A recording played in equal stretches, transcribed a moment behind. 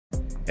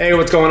Hey,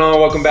 what's going on?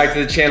 Welcome back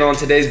to the channel. In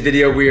today's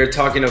video, we are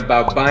talking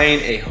about buying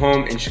a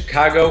home in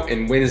Chicago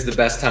and when is the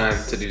best time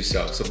to do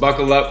so. So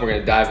buckle up, we're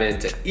gonna dive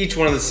into each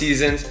one of the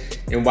seasons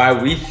and why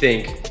we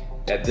think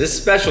that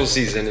this special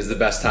season is the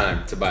best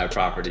time to buy a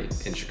property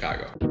in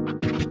Chicago.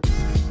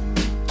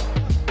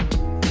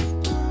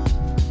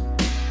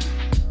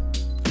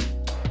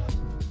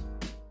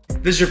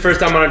 If this is your first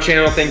time on our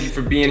channel, thank you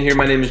for being here.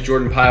 My name is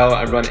Jordan Pyle.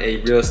 I run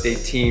a real estate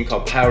team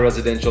called Pyle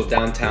Residential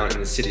downtown in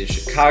the city of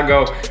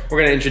Chicago.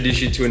 We're gonna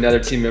introduce you to another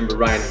team member,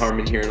 Ryan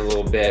Harmon, here in a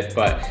little bit,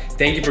 but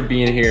thank you for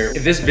being here.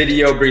 If this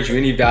video brings you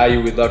any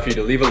value, we'd love for you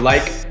to leave a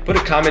like, put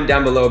a comment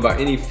down below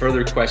about any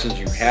further questions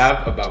you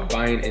have about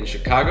buying in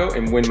Chicago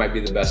and when might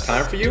be the best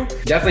time for you.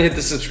 Definitely hit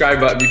the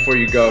subscribe button before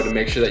you go to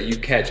make sure that you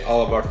catch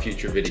all of our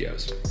future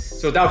videos.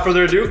 So without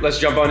further ado, let's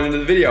jump on into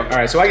the video. All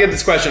right, so I get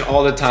this question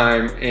all the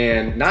time,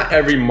 and not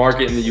every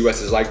market in the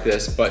US is like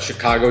this, but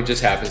Chicago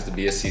just happens to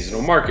be a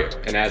seasonal market.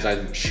 And as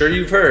I'm sure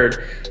you've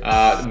heard,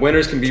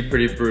 winters can be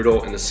pretty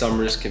brutal and the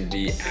summers can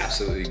be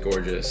absolutely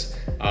gorgeous.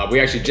 We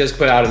actually just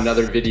put out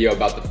another video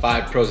about the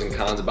 5 pros and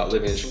cons about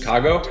living in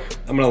Chicago.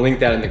 I'm gonna link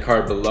that in the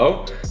card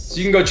below. So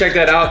you can go check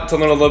that out to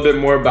learn a little bit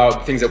more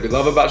about things that we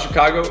love about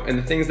Chicago and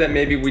the things that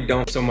maybe we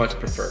don't so much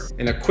prefer.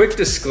 And a quick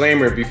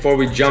disclaimer before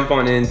we jump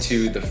on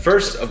into the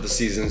first of the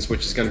seasons,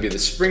 which is gonna be the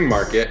spring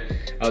market.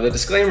 The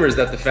disclaimer is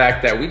that the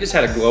fact that we just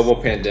had a global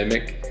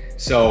pandemic.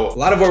 So a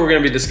lot of what we're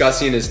gonna be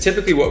discussing is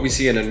typically what we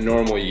see in a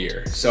normal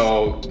year.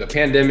 So the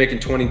pandemic in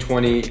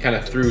 2020 kind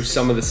of threw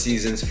some of the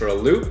seasons for a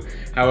loop.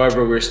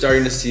 However, we're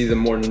starting to see the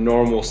more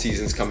normal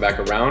seasons come back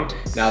around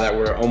now that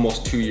we're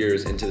almost 2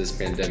 years into this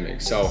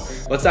pandemic. So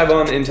let's dive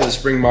on into the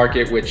spring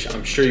market, which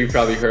I'm sure you've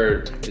probably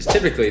heard is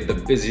typically the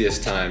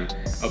busiest time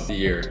of the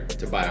year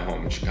to buy a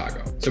home in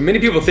Chicago. So many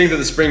people think that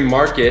the spring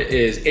market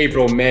is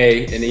April,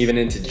 May, and even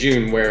into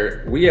June,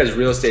 where we as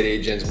real estate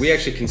agents, we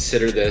actually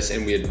consider this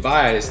and we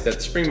advise that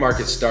the spring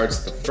market starts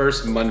the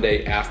first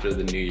Monday after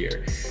the new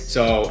year.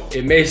 So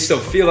it may still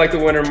feel like the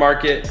winter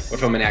market, but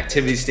from an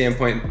activity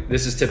standpoint,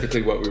 this is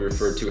typically what we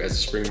refer to as the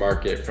spring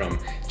market from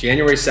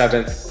January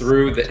 7th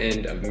through the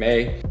end of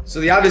May. So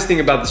the obvious thing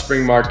about the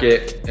spring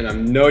market, and I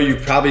know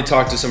you've probably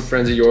talked to some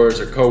friends of yours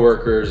or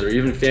coworkers or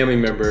even family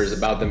members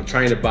about them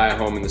trying to buy a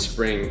home in the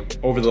spring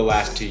over the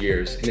last 2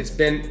 years, and it's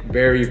been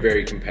very,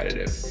 very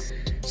competitive.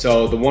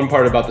 So the one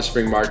part about the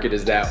spring market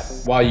is that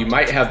while you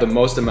might have the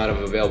most amount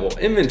of available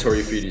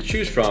inventory for you to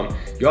choose from,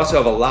 you also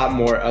have a lot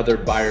more other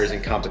buyers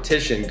in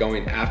competition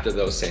going after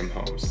those same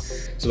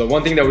homes. So the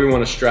one thing that we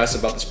want to stress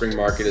about the spring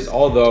market is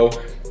although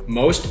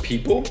most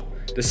people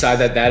decide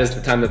that that is the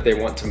time that they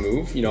want to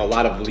move. You know, a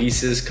lot of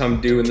leases come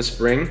due in the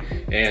spring,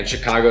 and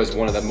Chicago is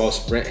one of the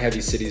most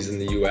rent-heavy cities in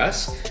the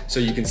US.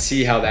 So you can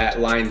see how that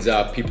lines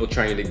up, people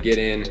trying to get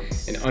in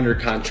and under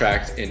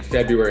contract in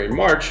February and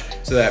March,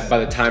 so that by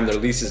the time their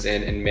lease is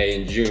in May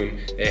and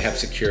June, they have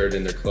secured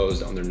and they're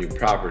closed on their new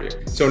property.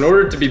 So in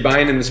order to be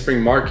buying in the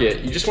spring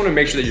market, you just want to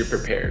make sure that you're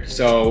prepared.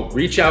 So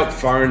reach out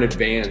far in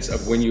advance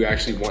of when you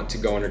actually want to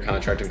go under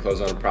contract and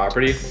close on a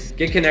property.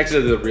 Get connected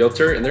to the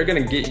realtor, and they're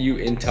going to get you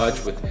in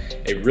touch with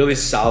a really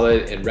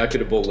solid and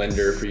reputable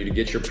lender for you to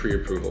get your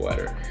pre-approval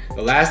letter.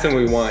 The last thing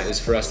we want is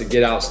for us to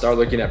get out, start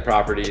looking at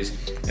properties,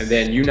 and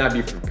then you not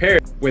be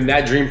prepared when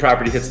that dream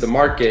property hits the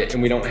market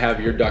and we don't have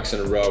your ducks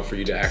in a row for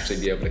you to actually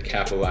be able to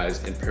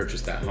capitalize and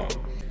purchase that home.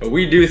 But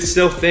we do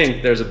still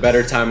think there's a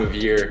better time of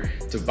year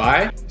to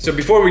buy. So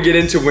before we get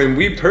into when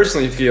we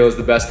personally feel is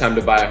the best time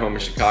to buy a home in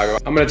Chicago,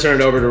 I'm gonna turn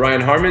it over to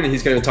Ryan Harmon, and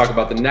he's gonna talk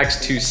about the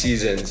next 2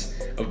 seasons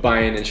of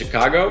buying in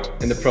Chicago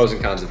and the pros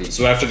and cons of each.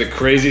 So after the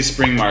crazy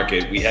spring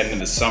market, we head into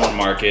the summer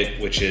market,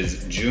 which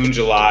is June,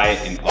 July,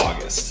 and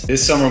August.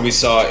 This summer we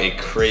saw a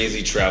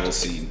crazy travel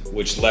scene,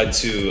 which led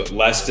to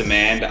less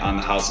demand on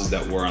the houses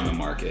that were on the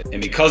market.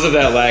 And because of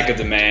that lack of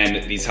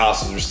demand, these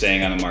houses were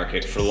staying on the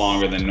market for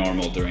longer than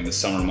normal during the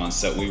summer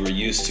months that we were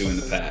used to in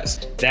the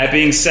past. That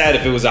being said,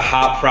 if it was a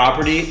hot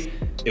property,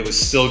 it was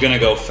still gonna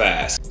go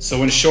fast.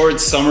 So in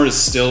short, summer is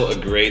still a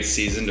great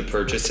season to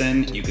purchase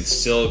in. You could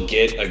still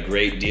get a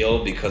great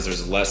deal because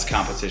there's less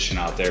competition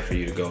out there for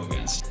you to go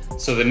against.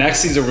 So the next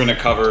season we're gonna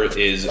cover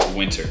is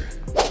winter.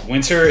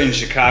 Winter in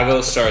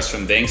Chicago starts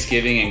from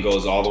Thanksgiving and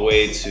goes all the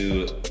way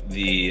to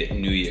the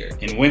New Year.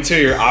 In winter,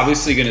 you're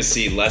obviously gonna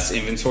see less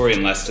inventory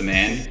and less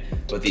demand,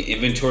 but the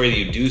inventory that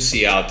you do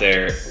see out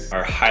there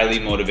are highly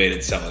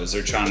motivated sellers.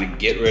 They're trying to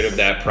get rid of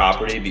that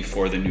property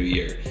before the new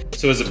year.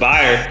 So as a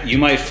buyer, you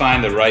might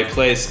find the right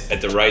place at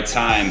the right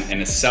time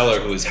and a seller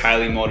who is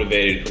highly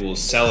motivated who will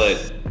sell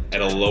it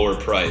at a lower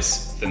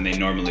price than they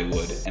normally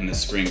would in the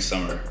spring,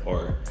 summer,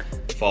 or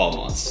fall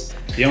months.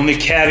 The only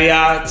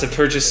caveat to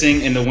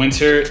purchasing in the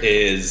winter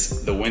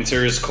is the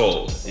winter is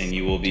cold and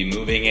you will be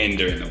moving in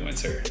during the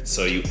winter.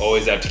 So you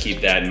always have to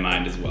keep that in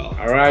mind as well.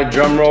 All right,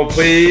 drum roll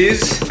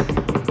please.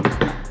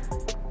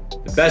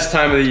 The best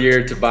time of the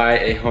year to buy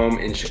a home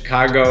in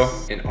Chicago,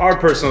 in our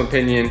personal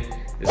opinion,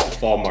 is the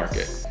fall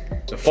market.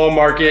 The fall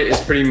market is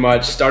pretty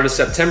much start of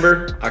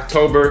September,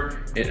 October,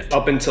 and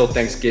up until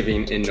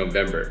Thanksgiving in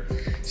November.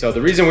 So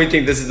the reason we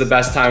think this is the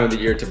best time of the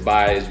year to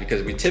buy is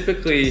because we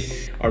typically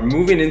are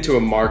moving into a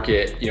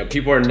market,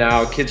 people are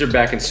now, kids are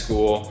back in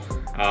school.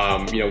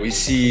 We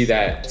see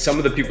that some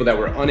of the people that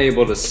were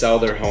unable to sell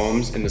their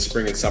homes in the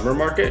spring and summer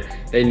market,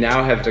 they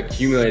now have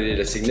accumulated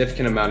a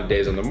significant amount of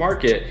days on the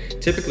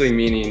market, typically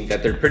meaning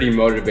that they're pretty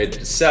motivated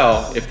to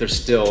sell if they're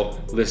still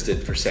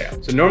listed for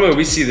sale. So normally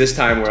we see this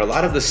time where a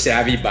lot of the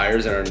savvy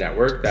buyers in our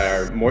network that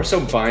are more so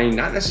buying,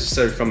 not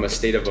necessarily from a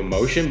state of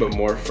emotion, but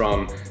more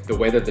from the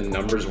way that the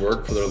numbers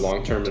work for their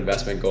long-term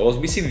investment goals.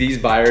 We see these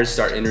buyers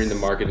start entering the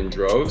market in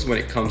droves when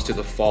it comes to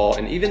the fall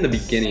and even the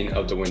beginning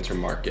of the winter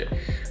market.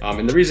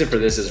 And the reason for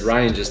this, as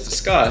Ryan just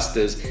discussed,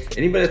 is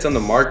anybody that's on the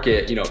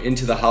market,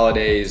 into the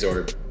holidays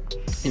or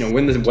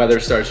when the weather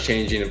starts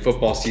changing and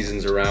football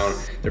season's around,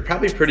 they're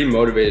probably pretty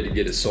motivated to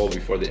get it sold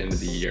before the end of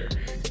the year.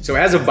 So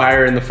as a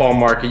buyer in the fall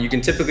market, you can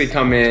typically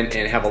come in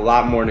and have a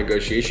lot more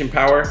negotiation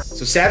power.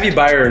 So savvy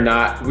buyer or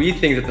not, we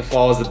think that the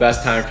fall is the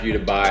best time for you to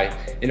buy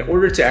in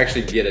order to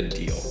actually get a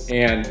deal.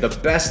 And the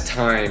best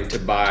time to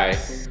buy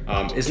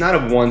is not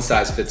a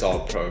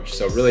one-size-fits-all approach.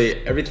 So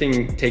really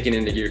everything taken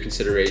into your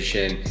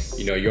consideration,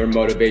 your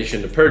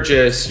motivation to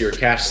purchase, your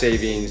cash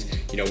savings,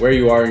 where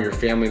you are in your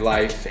family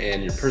life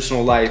and your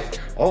personal life,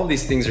 all of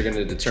these things are going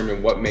to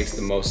determine what makes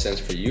the most sense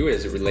for you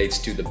as it relates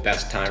to the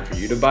best time for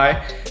you to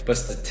buy. But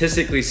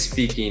statistically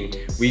speaking,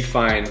 we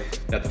find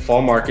that the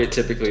fall market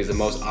typically is the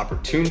most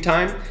opportune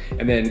time.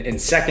 And then in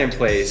second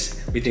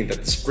place, we think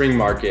that the spring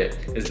market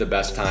is the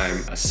best time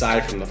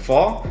aside from the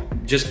fall,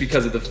 just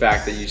because of the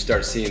fact that you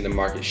start seeing the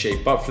market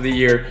shape up for the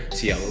year,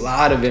 see a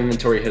lot of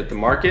inventory hit the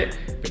market,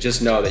 but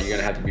just know that you're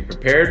gonna have to be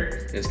prepared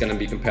and it's gonna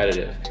be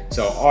competitive.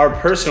 So our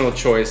personal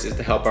choice is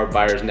to help our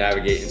buyers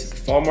navigate into the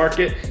fall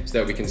market so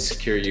that we can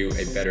secure you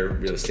a better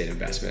real estate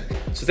investment.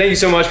 So thank you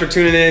so much for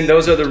tuning in.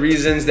 Those are the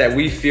reasons that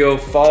we feel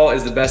fall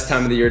is the best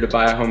time of the year to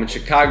buy a home in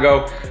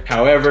Chicago.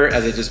 However,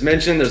 as I just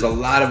mentioned, there's a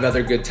lot of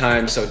other good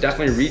times, so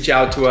definitely reach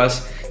out to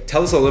us.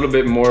 Tell us a little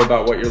bit more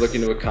about what you're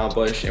looking to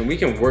accomplish, and we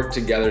can work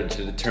together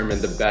to determine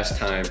the best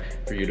time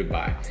for you to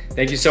buy.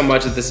 Thank you so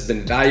much. If this has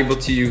been valuable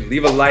to you,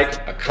 leave a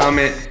like, a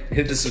comment,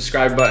 hit the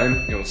subscribe button,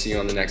 and we'll see you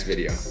on the next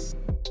video.